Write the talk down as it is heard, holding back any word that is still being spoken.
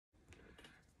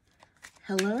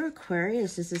Hello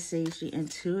Aquarius, this is Sage the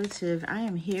Intuitive. I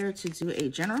am here to do a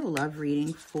general love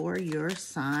reading for your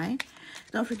sign.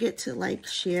 Don't forget to like,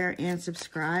 share, and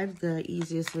subscribe. The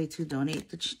easiest way to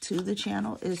donate to the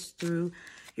channel is through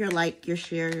your like, your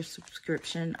share, your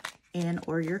subscription, and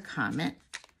or your comment.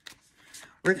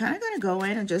 We're kind of going to go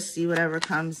in and just see whatever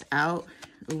comes out,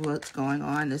 what's going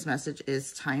on. This message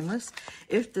is timeless.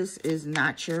 If this is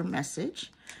not your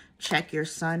message, check your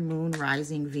Sun, Moon,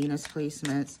 Rising, Venus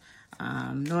placements,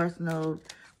 North Node,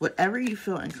 whatever you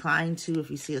feel inclined to. If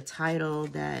you see a title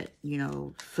that,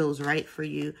 feels right for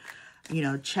you,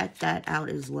 check that out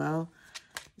as well.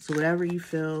 So whatever you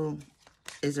feel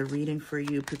is a reading for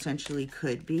you potentially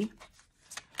could be.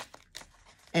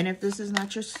 And if this is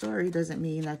not your story, doesn't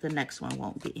mean that the next one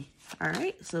won't be. All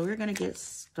right, so we're going to get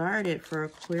started. For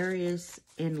Aquarius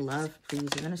in love, please.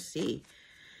 We're going to see.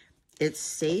 It's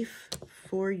safe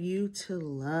for you to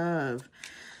love.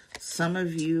 Some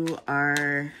of you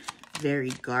are very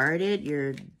guarded.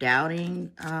 You're doubting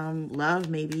love,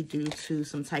 maybe due to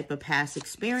some type of past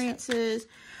experiences.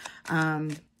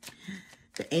 The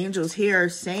angels here are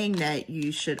saying that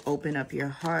you should open up your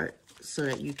heart so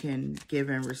that you can give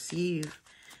and receive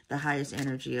the highest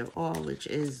energy of all, which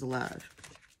is love.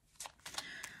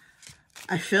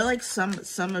 I feel like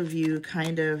some of you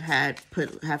kind of have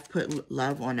put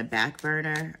love on the back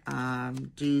burner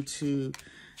due to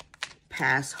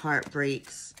past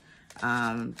heartbreaks,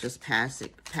 just past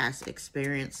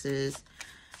experiences,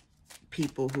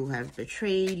 people who have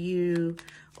betrayed you,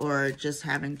 or just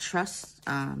having trust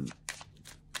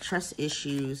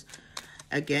issues,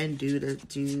 again due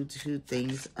to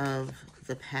things of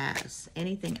the past.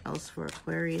 Anything else for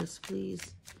Aquarius, please?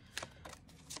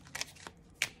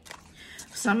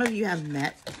 Some of you have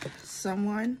met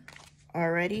someone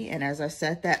already, and as I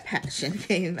said, that passion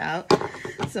came out.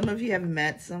 Some of you have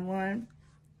met someone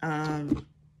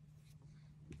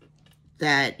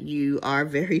that you are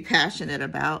very passionate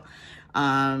about,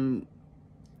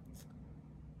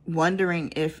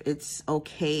 wondering if it's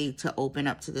okay to open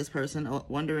up to this person,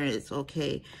 wondering if it's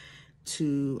okay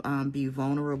to be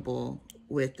vulnerable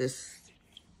with this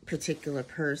particular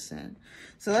person.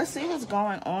 So let's see what's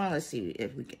going on. Let's see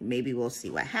if we can, maybe we'll see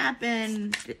what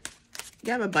happened.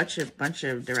 You have a bunch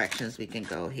of directions we can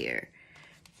go here.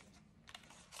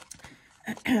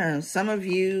 Some of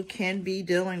you can be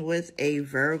dealing with a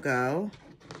Virgo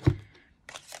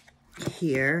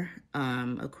here,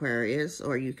 Aquarius,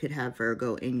 or you could have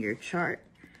Virgo in your chart.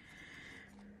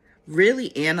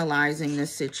 Really analyzing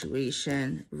this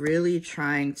situation, really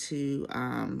trying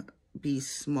to be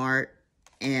smart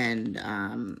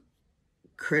and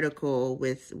critical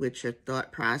with your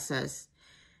thought process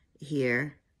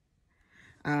here.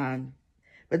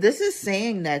 But this is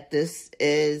saying that this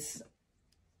is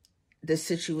the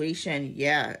situation.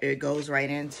 Yeah, it goes right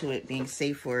into it being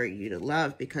safe for you to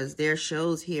love, because there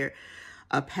shows here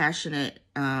a passionate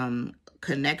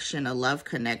connection, a love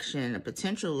connection, a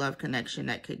potential love connection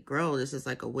that could grow. This is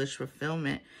like a wish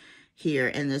fulfillment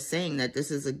here, and they're saying that this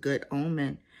is a good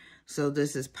omen. So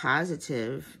this is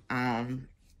positive, the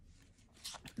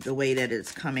way that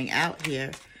it's coming out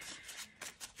here,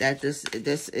 that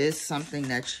this is something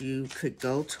that you could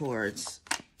go towards.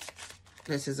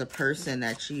 This is a person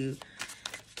that you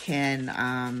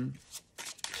can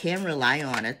rely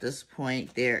on at this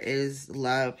point. There is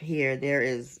love here. There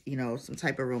is, some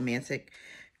type of romantic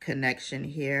connection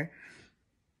here.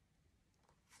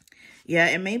 Yeah,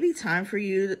 it may be time for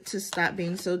you to stop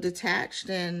being so detached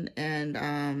and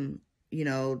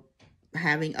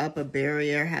having up a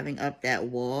barrier, having up that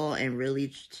wall, and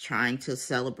really trying to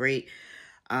celebrate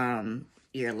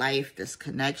your life, this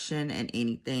connection, and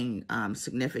anything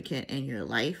significant in your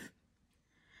life.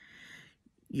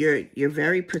 You're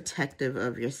very protective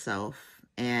of yourself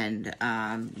and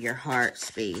your heart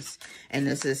space. And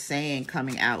this is saying,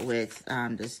 coming out with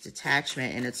this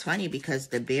detachment. And it's funny because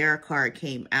the Bear card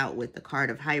came out with the card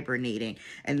of hibernating.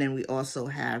 And then we also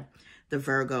have the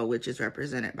Virgo, which is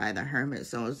represented by the Hermit.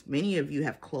 So as many of you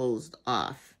have closed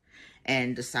off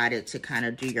and decided to kind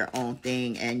of do your own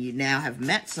thing. And you now have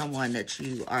met someone that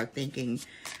you are thinking,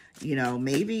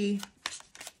 maybe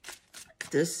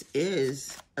this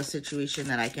is a situation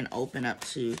that I can open up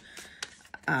to,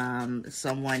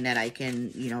 someone that I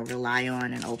can, rely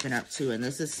on and open up to. And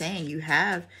this is saying you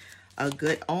have a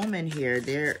good omen here.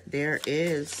 There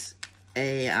is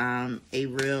a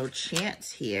real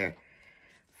chance here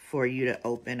for you to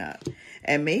open up.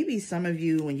 And maybe some of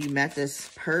you, when you met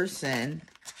this person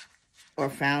or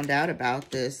found out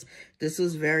about this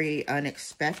was very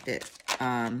unexpected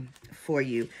for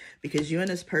you, because you and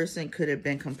this person could have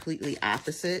been completely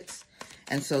opposites.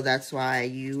 And so that's why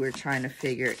you were trying to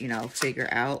figure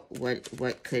out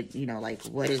what could, like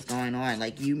what is going on.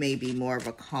 Like you may be more of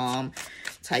a calm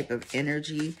type of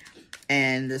energy,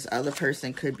 and this other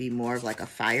person could be more of like a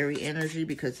fiery energy,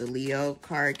 because the Leo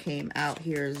card came out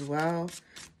here as well.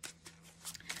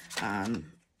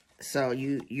 So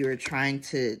you're trying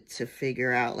to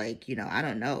figure out, like, I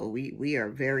don't know. We are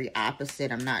very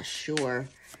opposite. I'm not sure.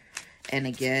 And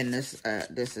again, this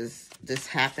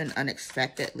happened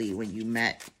unexpectedly when you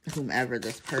met whomever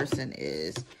this person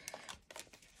is.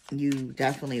 You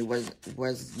definitely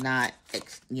was not,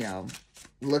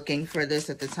 looking for this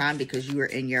at the time, because you were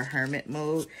in your hermit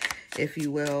mode, if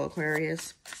you will,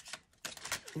 Aquarius.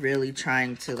 Really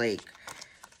trying to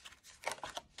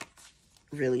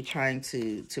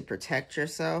protect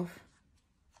yourself.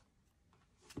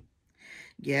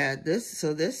 Yeah, this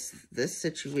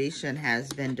situation has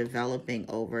been developing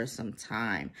over some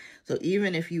time. So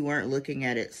even if you weren't looking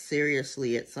at it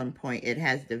seriously at some point, it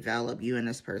has developed. You and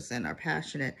this person are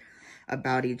passionate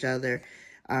about each other.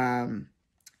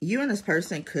 You and this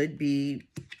person could be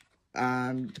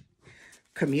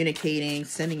communicating,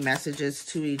 sending messages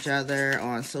to each other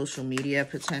on social media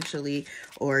potentially,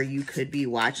 or you could be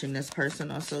watching this person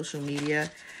on social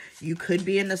media. You could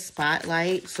be in the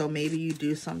spotlight, so maybe you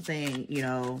do something,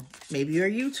 maybe you're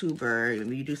a YouTuber,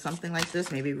 maybe you do something like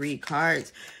this, maybe read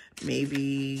cards,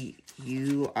 maybe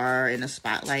you are in a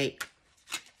spotlight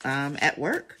at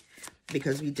work,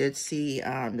 because we did see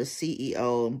the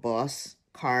CEO and boss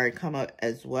card come up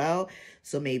as well.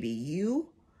 So maybe you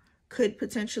could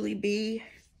potentially be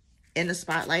in the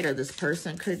spotlight, or this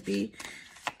person could be,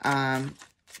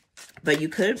 but you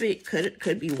could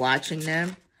be watching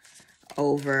them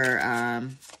over,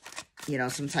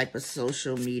 some type of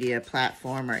social media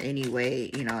platform, or any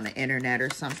way, on the internet or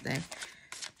something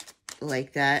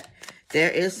like that.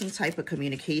 There is some type of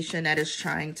communication that is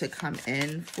trying to come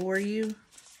in for you.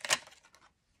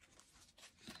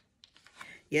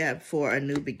 Yeah, for a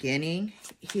new beginning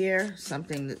here,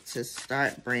 something to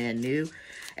start brand new.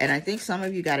 And I think some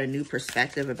of you got a new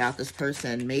perspective about this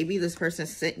person. Maybe this person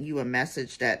sent you a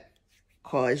message that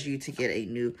caused you to get a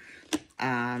new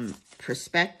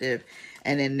perspective,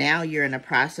 and then now you're in the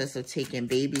process of taking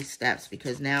baby steps,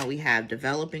 because now we have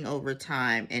developing over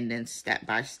time, and then step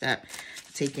by step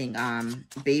taking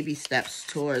baby steps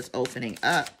towards opening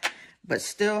up, but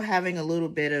still having a little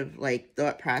bit of like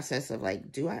thought process of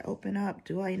like, do I open up,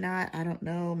 do I not, I don't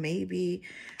know, maybe.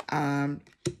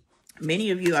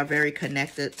 Many of you are very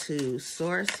connected to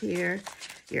source here,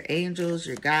 your angels,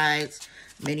 your guides.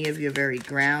 Many of you are very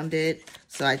grounded.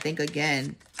 So I think,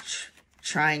 again,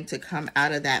 trying to come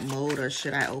out of that mode, or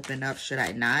should I open up, should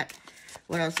I not?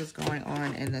 What else is going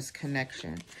on in this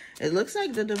connection? It looks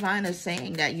like the divine is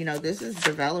saying that, this is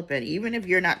developing. Even if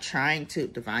you're not trying to,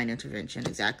 divine intervention,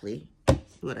 exactly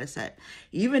what I said.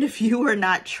 Even if you are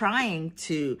not trying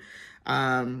to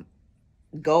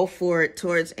go for it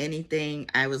towards anything,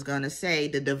 I was going to say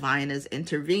the divine is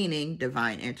intervening,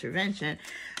 divine intervention,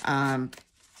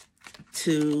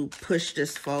 to push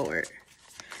this forward.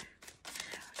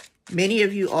 Many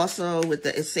of you also, with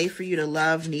the it's safe for you to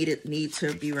love, need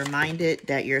to be reminded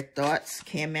that your thoughts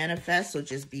can manifest. So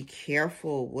just be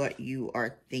careful what you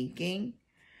are thinking.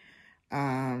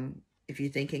 If you're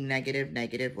thinking negative,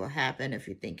 negative will happen. If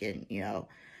you're thinking,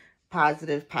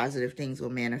 positive, positive things will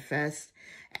manifest.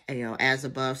 As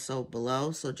above, so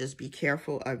below. So just be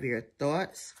careful of your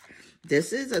thoughts.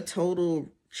 This is a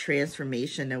total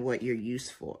transformation in what you're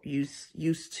used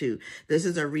to. This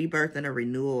is a rebirth and a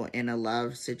renewal in a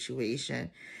love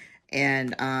situation.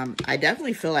 And I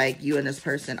definitely feel like you and this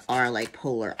person are like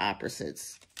polar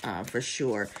opposites, for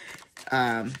sure.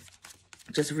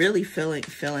 Just really feeling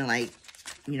like,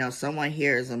 someone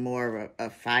here is a more of a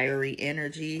fiery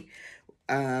energy,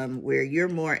 where you're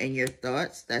more in your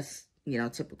thoughts. That's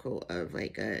typical of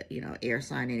like a, air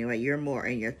sign anyway. You're more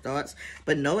in your thoughts,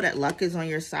 but know that luck is on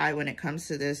your side when it comes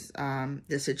to this,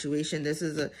 this situation. This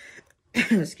is a,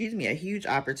 excuse me, a huge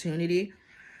opportunity,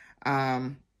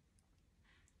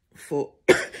 for,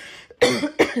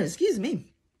 excuse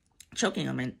me, choking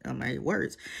on my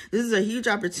words. This is a huge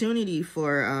opportunity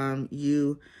for,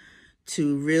 you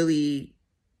to really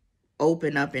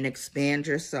open up and expand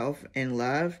yourself in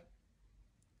love.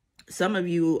 Some of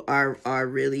you are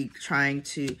really trying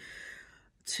to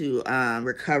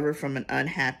recover from an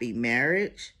unhappy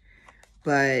marriage,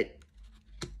 but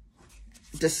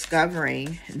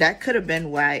discovering that could have been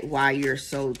why you're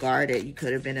so guarded. You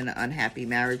could have been in an unhappy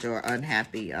marriage or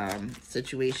unhappy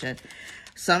situation.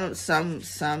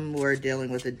 Some were dealing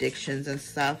with addictions and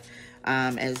stuff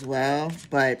as well,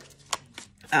 but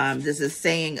this is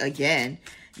saying again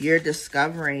you're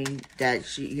discovering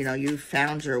that you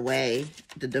found your way.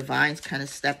 The divine's kind of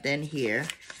stepped in here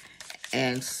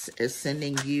and is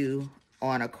sending you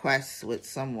on a quest with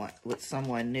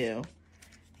someone new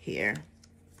here.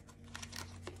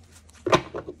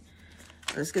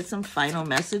 Let's get some final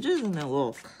messages and then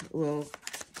we'll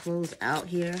close out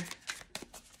here.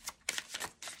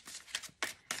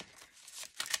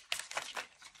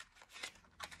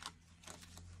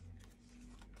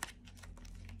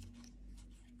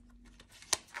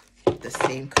 The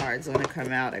same cards want to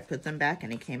come out. I put them back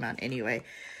and they came out anyway.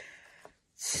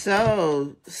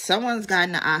 So someone's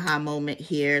gotten an aha moment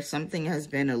here. Something has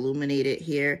been illuminated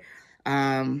here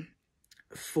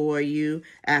for you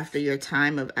after your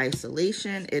time of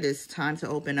isolation. It is time to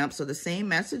open up. So the same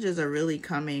messages are really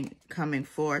coming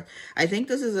forth. I think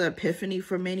this is an epiphany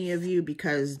for many of you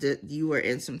because you were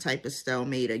in some type of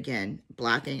stalemate, again,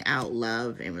 blocking out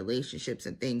love and relationships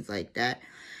and things like that.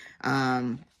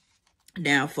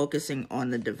 Now focusing on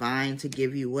the divine to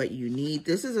give you what you need.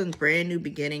 This is a brand new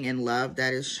beginning in love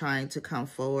that is trying to come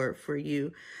forward for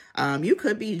you. You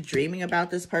could be dreaming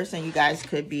about this person. You guys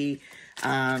could be,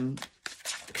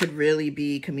 could really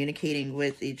be communicating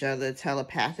with each other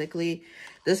telepathically.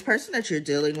 This person that you're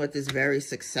dealing with is very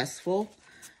successful.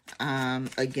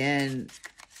 Again,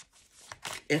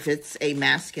 if it's a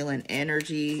masculine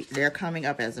energy, they're coming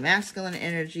up as a masculine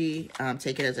energy.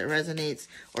 Take it as it resonates,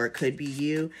 or it could be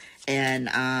you. And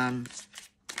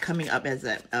coming up as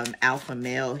an alpha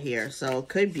male here. So it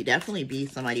could be definitely be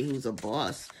somebody who's a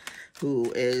boss,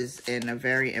 who is in a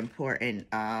very important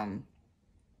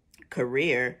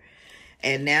career.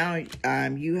 And now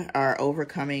you are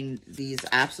overcoming these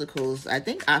obstacles. I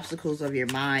think obstacles of your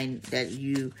mind that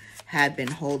you had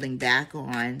been holding back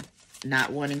on,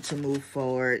 not wanting to move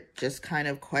forward, just kind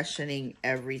of questioning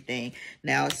everything.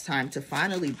 Now it's time to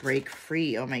finally break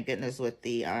free. Oh my goodness, with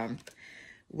the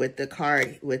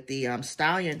card, with the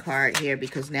stallion card here,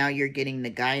 because now you're getting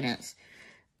the guidance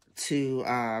to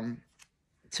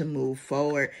move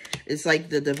forward. It's like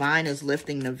the divine is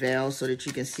lifting the veil so that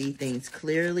you can see things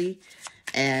clearly.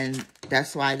 And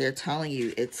that's why they're telling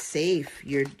you it's safe.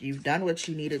 You've done what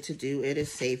you needed to do. It is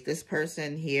safe. This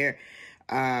person here,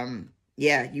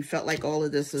 yeah, you felt like all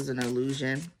of this was an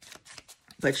illusion,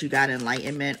 but you got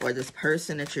enlightenment, or this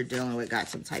person that you're dealing with got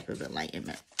some type of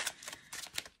enlightenment.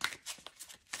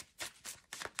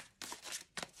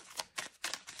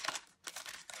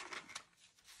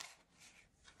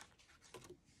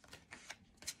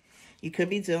 You could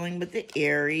be dealing with the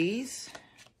Aries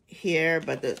here,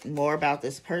 but more about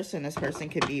this person. This person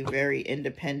could be very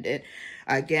independent.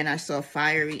 Again, I saw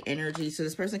fiery energy. So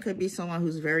this person could be someone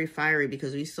who's very fiery,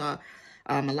 because we saw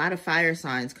a lot of fire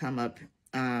signs come up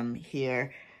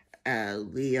here.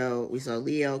 Leo, we saw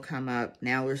Leo come up.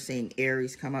 Now we're seeing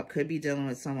Aries come up. Could be dealing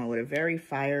with someone with a very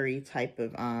fiery type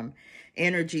of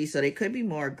energy. So they could be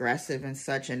more aggressive and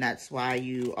such. And that's why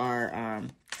you are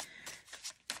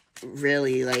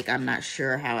really like, I'm not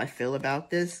sure how I feel about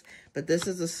this, but this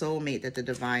is a soulmate that the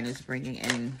divine is bringing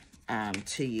in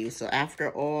to you. So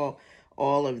after all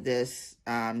of this,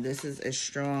 this is a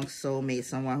strong soulmate,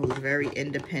 someone who's very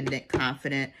independent,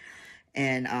 confident,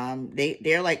 and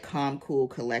they're like calm, cool,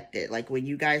 collected. Like when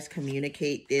you guys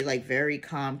communicate, they're like very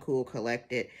calm, cool,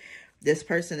 collected. This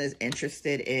person is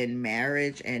interested in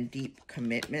marriage and deep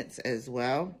commitments as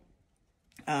well.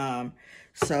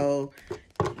 So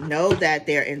know that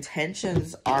their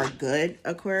intentions are good,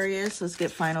 Aquarius. Let's get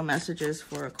final messages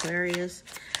for Aquarius.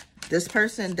 This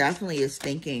person definitely is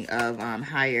thinking of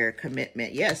higher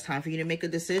commitment. Yes, time for you to make a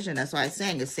decision. That's why I'm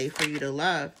saying it's safe for you to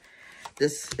love.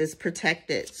 This is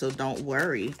protected, so don't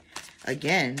worry.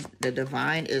 Again, the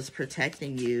divine is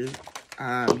protecting you.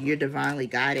 You're divinely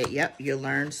guided. Yep, you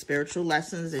learned spiritual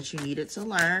lessons that you needed to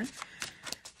learn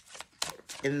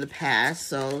in the past,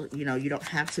 so you know you don't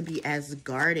have to be as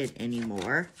guarded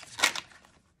anymore.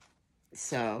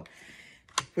 So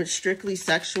with strictly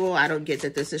sexual, I don't get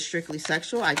that this is strictly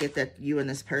sexual. I get that you and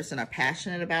this person are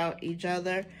passionate about each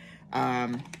other,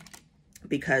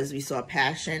 because we saw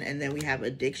passion, and then we have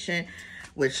addiction,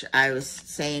 which I was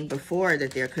saying before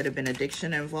that there could have been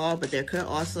addiction involved, but there could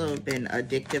also have been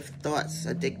addictive thoughts,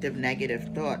 addictive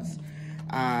negative thoughts.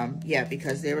 Yeah,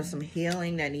 because there was some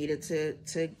healing that needed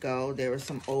to go. There were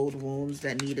some old wounds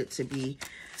that needed to be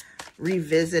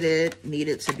revisited,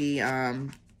 needed to be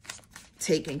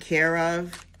taken care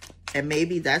of. And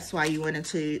maybe that's why you went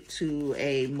into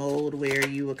a mode where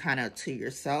you were kind of to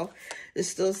yourself. It's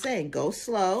still saying go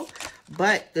slow,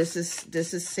 but this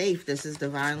is safe. This is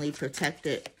divinely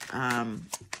protected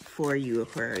for you,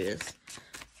 Aquarius.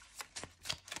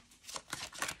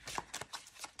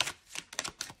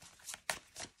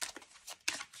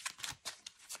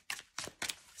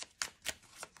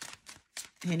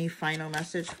 Any final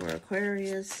message for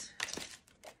Aquarius?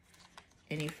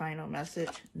 Any final message?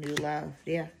 New love.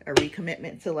 Yeah, a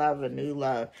recommitment to love, a new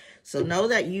love. So know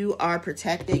that you are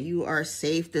protected. You are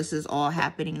safe. This is all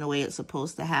happening the way it's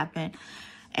supposed to happen.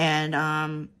 And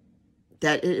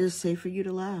that it is safe for you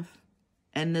to love.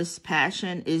 And this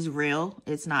passion is real.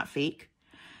 It's not fake.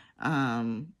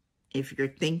 If you're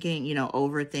thinking, you know,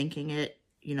 overthinking it,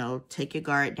 you know, take your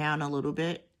guard down a little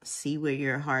bit. See where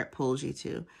your heart pulls you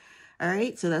to. All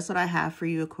right, so that's what I have for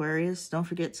you, Aquarius. Don't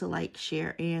forget to like,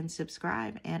 share, and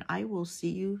subscribe. And I will see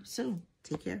you soon.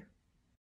 Take care.